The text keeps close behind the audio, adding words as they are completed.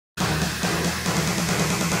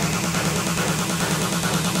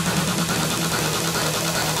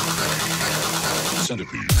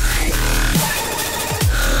centipede.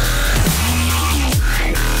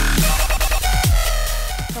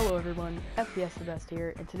 Hello everyone, FPS the Best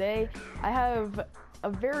here, and today I have a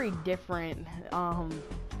very different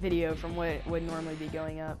video from what would normally be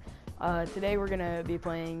going up. Today we're gonna be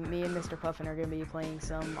playing, me and Mr. Puffin are gonna be playing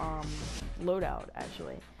some Loadout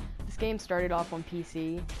actually. This game started off on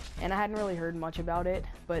PC, and I hadn't really heard much about it,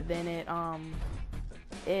 but then it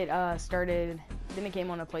came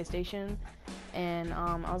on a PlayStation, and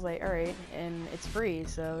I was like, alright, and it's free,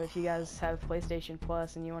 so if you guys have PlayStation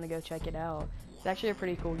Plus and you want to go check it out, it's actually a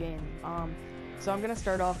pretty cool game. So I'm gonna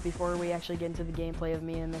start off before we actually get into the gameplay of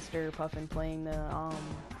me and Mr. Puffin playing the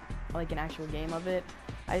like an actual game of it.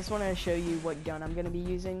 I just want to show you what gun I'm gonna be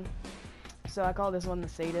using. So I call this one the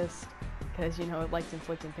Sadist, because you know it likes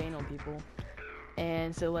inflicting pain on people.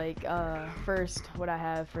 And so like first, what I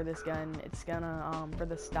have for this gun, it's gonna for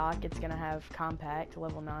the stock, it's gonna have compact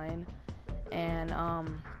level 9, and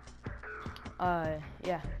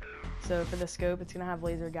yeah. So for the scope, it's gonna have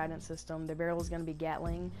laser guidance system. The barrel is gonna be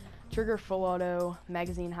Gatling, trigger full auto,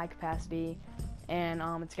 magazine high capacity, and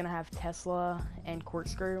it's gonna have Tesla and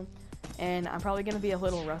corkscrew. And I'm probably gonna be a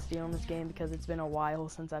little rusty on this game because it's been a while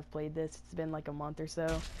since I've played this. It's been like a month or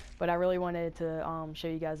so, but I really wanted to show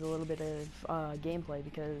you guys a little bit of gameplay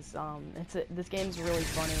because this game's really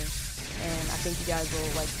funny, and I think you guys will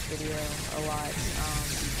like the video a lot.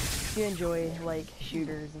 If you enjoy like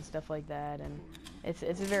shooters and stuff like that, and it's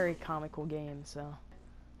a very comical game, so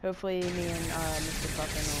hopefully me and Mr.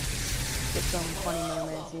 Puffin will get some funny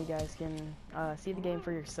moments. You guys can see the game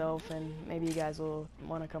for yourself, and maybe you guys will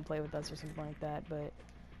want to come play with us or something like that. But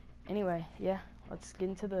anyway, yeah, let's get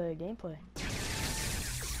into the gameplay.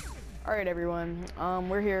 Alright everyone,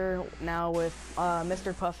 we're here now with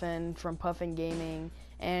Mr. Puffin from Puffin Gaming,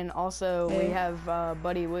 and also we have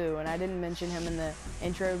Buddy Woo, and I didn't mention him in the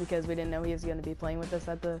intro because we didn't know he was going to be playing with us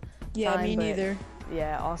at the time. Me neither.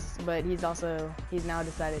 Yeah, but he's now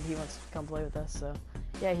decided he wants to come play with us, so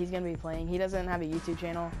yeah, he's going to be playing. He doesn't have a YouTube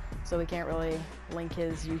channel, so we can't really link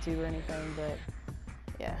his YouTube or anything, but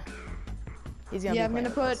yeah. He's going to be playing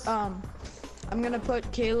with us. I'm going to put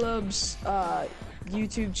Caleb's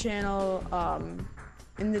YouTube channel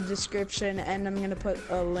in the description, and I'm going to put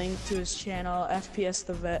a link to his channel, FPS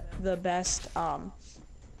the Best.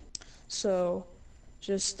 So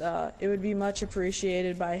just it would be much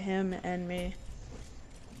appreciated by him and me.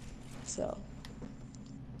 So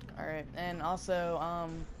alright, and also,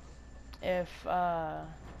 if, crap,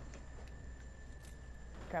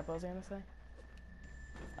 what was I gonna say?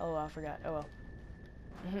 Oh, well, I forgot. Oh, well.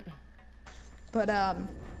 But,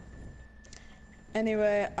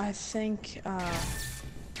 anyway, I think, damn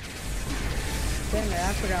it,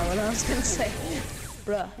 I forgot what I was gonna say.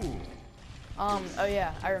 Bruh. Oh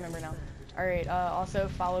yeah, I remember now. Alright, also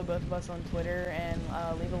follow both of us on Twitter, and,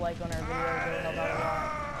 leave a like on our video, it will help out a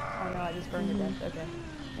lot. Oh no, I just burned to death, okay.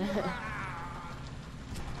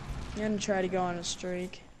 I'm gonna try to go on a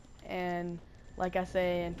streak. And like I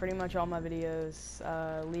say in pretty much all my videos,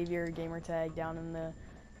 leave your gamer tag down in the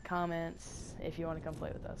comments if you want to come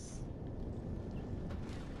play with us.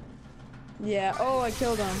 Yeah, oh, I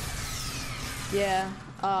killed him. Yeah,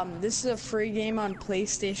 this is a free game on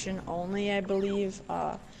PlayStation only, I believe.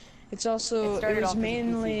 It's also, it was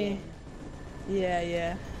mainly,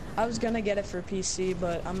 yeah. I was gonna get it for PC,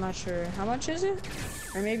 but I'm not sure. How much is it?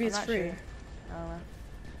 Or maybe it's free. Sure. I don't know.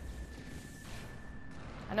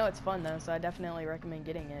 I know it's fun though, so I definitely recommend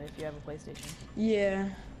getting it if you have a PlayStation. Yeah.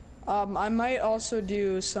 I might also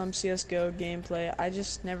do some CSGO gameplay. I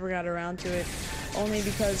just never got around to it, only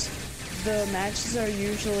because the matches are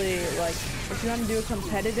usually like, if you want to do a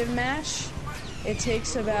competitive match, it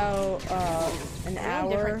takes about an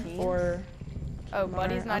hour or. Oh,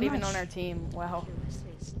 Buddy's not even on our team. Wow.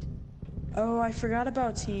 Oh, I forgot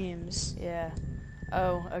about teams. Yeah.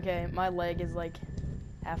 Oh, okay. My leg is like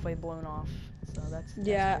halfway blown off, so that's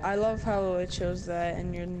yeah, cool. I love how it shows that,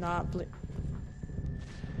 and you're not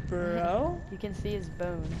bro. You can see his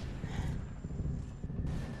bone.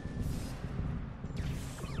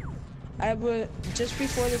 I would just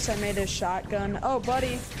before this. I made a shotgun. Oh,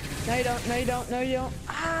 buddy. No, you don't. No, you don't. No, you don't.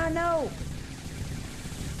 Ah, no.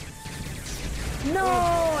 No,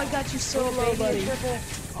 I got you so low, buddy.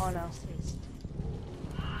 Oh no.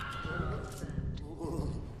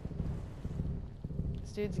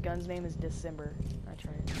 This dude's gun's name is December. I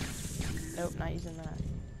tried. Nope, not using that.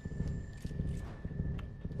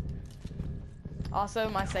 Also,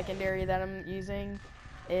 my secondary that I'm using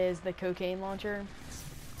is the cocaine launcher,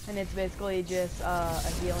 and it's basically just a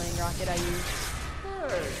healing rocket I use.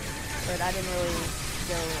 But I didn't really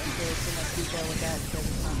go into too much detail with that because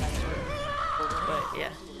it's not that important. But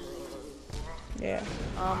yeah. Yeah.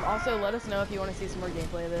 Also, let us know if you want to see some more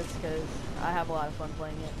gameplay of this, because I have a lot of fun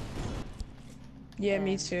playing it. Yeah, And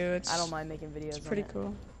me too. I don't mind making videos. It's pretty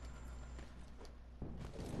cool.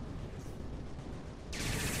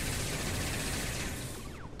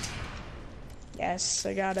 Yes,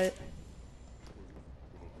 I got it.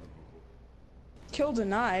 Kill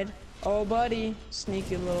denied. Oh, buddy.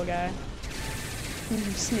 Sneaky little guy.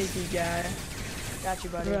 Sneaky guy. Got you,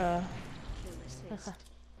 buddy. Bruh.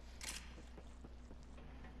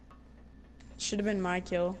 Should have been my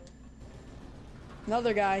kill.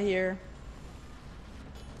 Another guy here.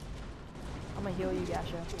 I'm gonna heal you,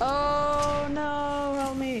 Gasha. Oh no,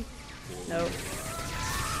 help me. Nope.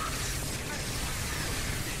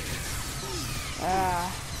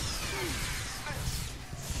 Ah.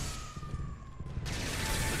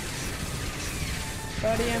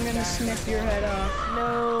 Buddy, I'm gonna snip your head off.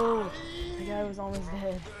 No! The guy was almost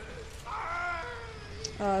dead.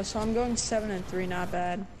 So I'm going 7-3, not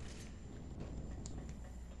bad.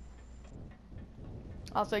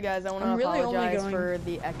 Also, guys, I want to apologize for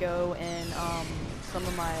the echo in some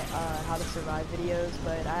of my how to survive videos,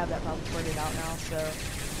 but I have that problem sorted out now, so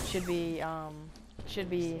shouldn't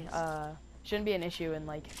be an issue in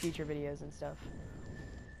like future videos and stuff.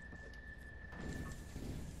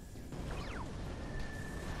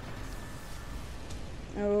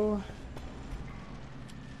 Oh.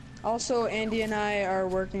 Also, Andy and I are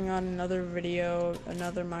working on another video,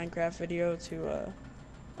 another Minecraft video to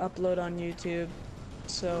upload on YouTube.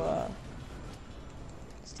 So,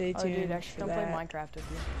 stay tuned. Oh, dude, I should come play Minecraft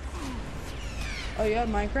with you. Oh, you have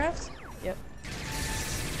Minecraft? Yep.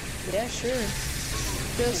 Yeah, sure.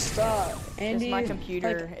 Just, Andy. Just my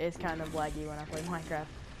computer is kind of laggy when I play Minecraft.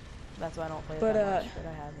 That's why I don't play it that much, but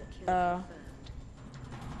I have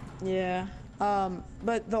it. Yeah.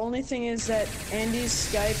 But the only thing is that Andy's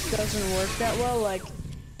Skype doesn't work that well. Like,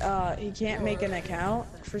 he can't make an account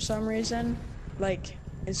for some reason. Like,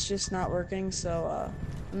 it's just not working, so,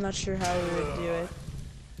 I'm not sure how we would do it.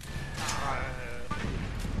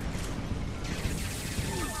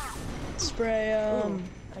 Spray, Ooh,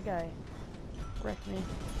 that guy wrecked me.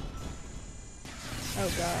 Oh,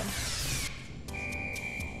 God.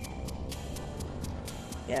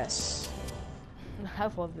 Yes. I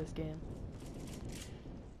love this game.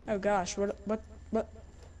 Oh gosh, what?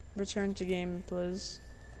 Return to game, please.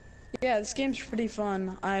 Yeah, this game's pretty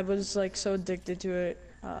fun. I was like so addicted to it.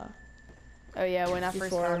 Oh yeah, when I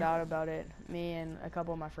first found out about it, me and a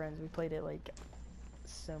couple of my friends, we played it like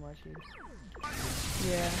so much. Dude.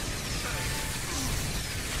 Yeah.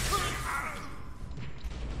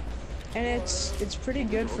 And it's pretty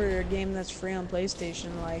good for a game that's free on PlayStation.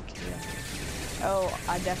 Like. Yeah. Oh,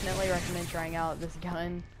 I definitely recommend trying out this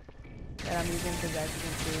gun that I'm using, because as you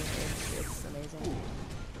can see, it's amazing.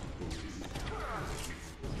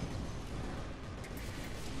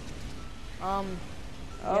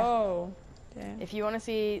 Oh. Damn. If you want to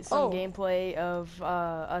see some gameplay of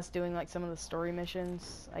us doing like some of the story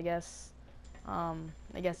missions, I guess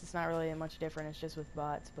it's not really much different. It's just with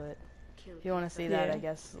bots, but if you want to see that, I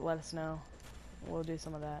guess let us know. We'll do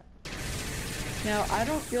some of that. Now, I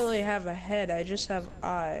don't really have a head, I just have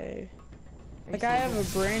eye. Like, I have a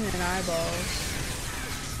brain and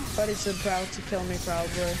eyeballs. But it's about to kill me,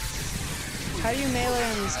 probably. How do you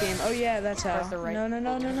melee in this game? Oh yeah, that's how. Right.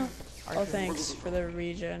 No. Oh, thanks for the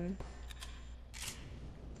regen.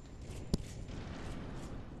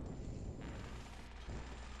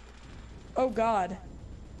 Oh God.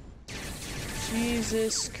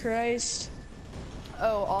 Jesus Christ.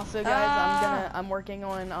 Oh, also guys, I'm working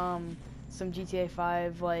on some GTA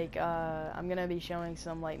 5, like I'm gonna be showing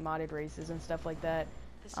some like modded races and stuff like that.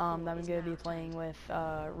 That I'm gonna be playing with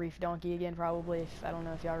Reef Donkey again, probably. I don't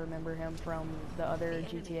know if y'all remember him from the other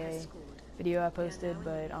GTA video I posted,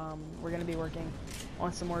 but we're gonna be working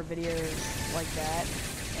on some more videos like that,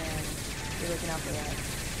 and be looking out for that.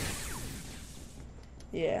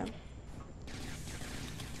 Yeah.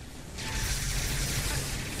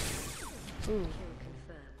 Ooh.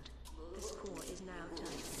 This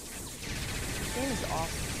game is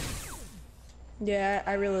awesome. Yeah,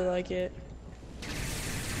 I really like it.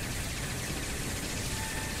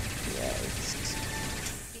 Yeah,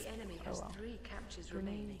 the enemy has 3 captures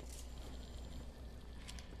remaining.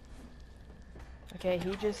 Okay,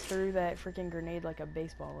 he just threw that freaking grenade like a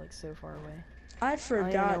baseball, like so far away. I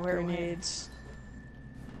forgot grenades.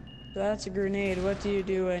 That's a grenade. What do you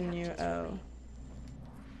do when you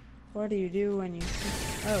What do you do when you...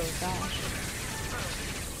 Oh, gosh.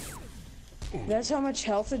 That's how much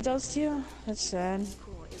health it does to you? That's sad. Did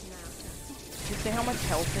you say how much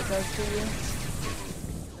health it does to you?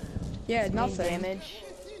 Yeah, nothing. Damage?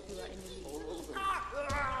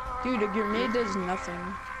 Dude, a grenade does nothing.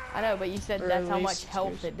 I know, but you said Or that's at how much least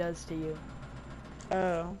health it does to you.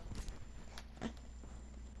 Oh.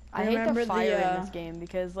 I hate the Remember fire the, in this game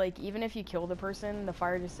because, like, even if you kill the person, the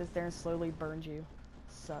fire just sits there and slowly burns you.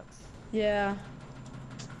 Sucks. Yeah.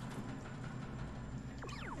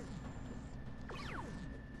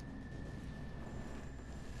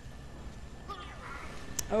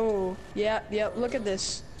 Oh, yeah, yep, look at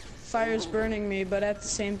this. Fire's burning me, but at the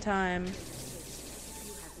same time.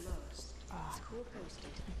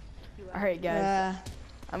 Alright, guys.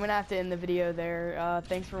 I'm gonna have to end the video there.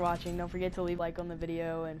 Thanks for watching. Don't forget to leave a like on the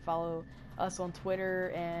video and follow us on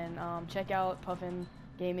Twitter and check out Puffin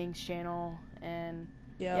Gaming's channel. And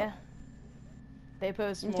yeah, they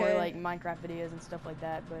post more like Minecraft videos and stuff like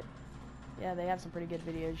that. But yeah, they have some pretty good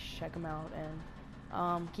videos. Check them out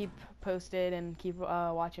and keep posted and keep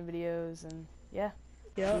watching videos. And yeah,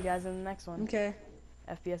 see you guys in the next one. Okay.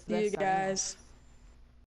 FPS. See you guys.